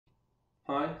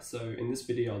Hi, so in this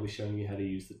video I'll be showing you how to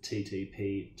use the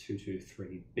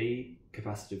TTP223B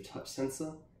Capacitive touch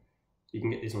sensor. You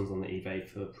can get these ones on the eBay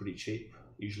for pretty cheap,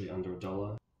 usually under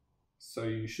 $1. So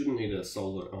you shouldn't need to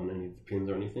solder it on any of the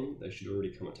pins or anything, they should already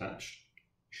come attached.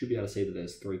 You should be able to see that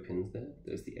there's 3 pins there.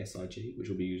 There's the SIG, which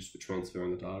will be used for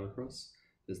transferring the data across.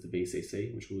 There's the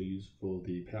VCC, which we'll use for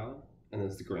the power. And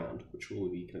there's the ground, which will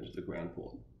be connected to the ground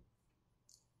port.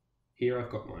 Here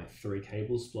I've got my 3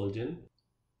 cables plugged in.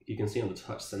 You can see on the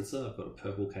touch sensor I've got a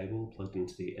purple cable plugged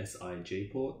into the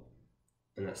SIG port,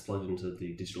 and that's plugged into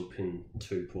the digital pin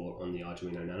 2 port on the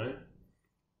Arduino Nano.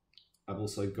 I've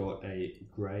also got a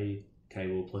grey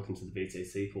cable plugged into the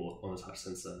VCC port on the touch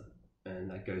sensor,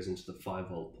 and that goes into the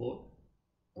 5V port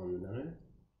on the Nano.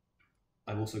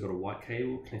 I've also got a white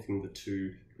cable connecting the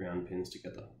 2 ground pins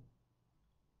together.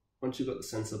 Once you've got the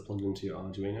sensor plugged into your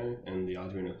Arduino and the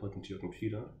Arduino plugged into your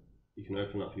computer, you can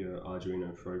open up your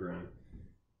Arduino program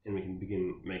and we can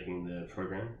begin making the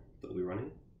program that we're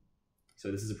running.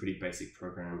 So this is a pretty basic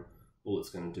program. All it's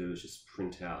going to do is just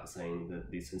print out saying that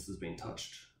the sensor's been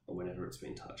touched or whenever it's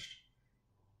been touched.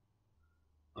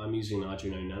 I'm using an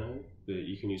Arduino Nano, but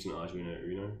you can use an Arduino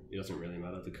Uno. It doesn't really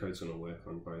matter, the code's going to work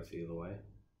on both either way.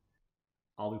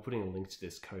 I'll be putting a link to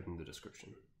this code in the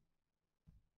description.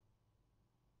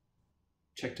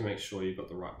 Check to make sure you've got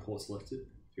the right port selected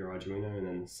for your Arduino and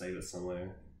then save it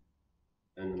somewhere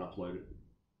and then upload it.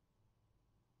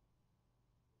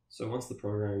 So once the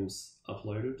program's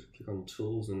uploaded, click on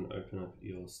Tools and open up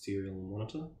your serial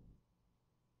monitor.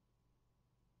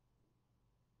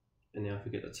 And now if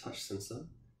we get the touch sensor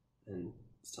and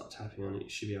start tapping on it, you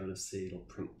should be able to see it'll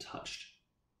print touched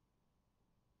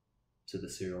to the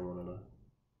serial monitor.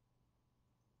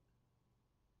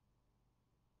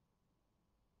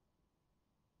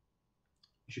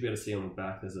 You should be able to see on the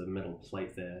back there's a metal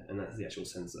plate there, and that's the actual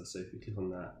sensor. So if you click on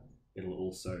that, it'll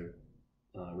also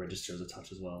register as a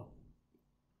touch as well.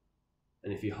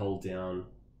 And if you hold down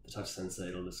the touch sensor,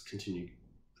 it'll just continue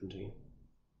printing.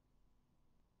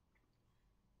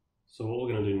 So what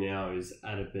we're going to do now is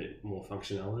add a bit more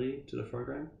functionality to the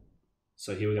program.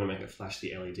 So here we're going to make it flash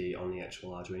the LED on the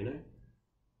actual Arduino.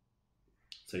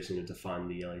 So you just need to define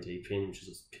the LED pin, which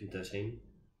is pin 13.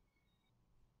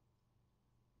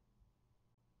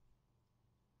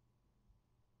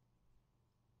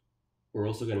 We're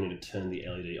also going to need to turn the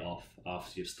LED off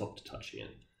after you've stopped touching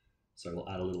it. So we'll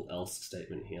add a little else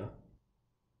statement here,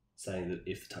 saying that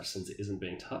if the touch sensor isn't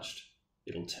being touched,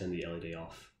 it'll turn the LED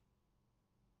off.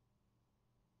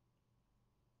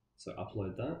 So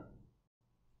upload that,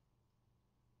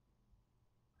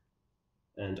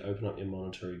 and open up your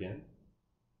monitor again.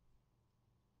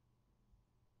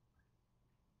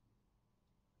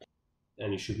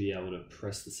 And you should be able to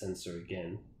press the sensor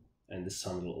again, and this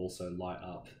time it'll also light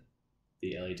up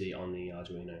the LED on the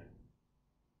Arduino.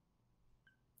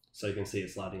 So you can see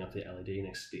it's lighting up the LED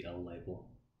next to the L label.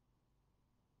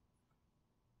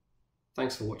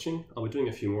 Thanks for watching. I'll be doing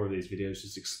a few more of these videos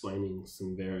just explaining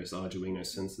some various Arduino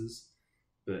sensors.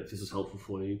 But if this was helpful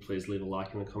for you, please leave a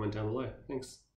like and a comment down below. Thanks.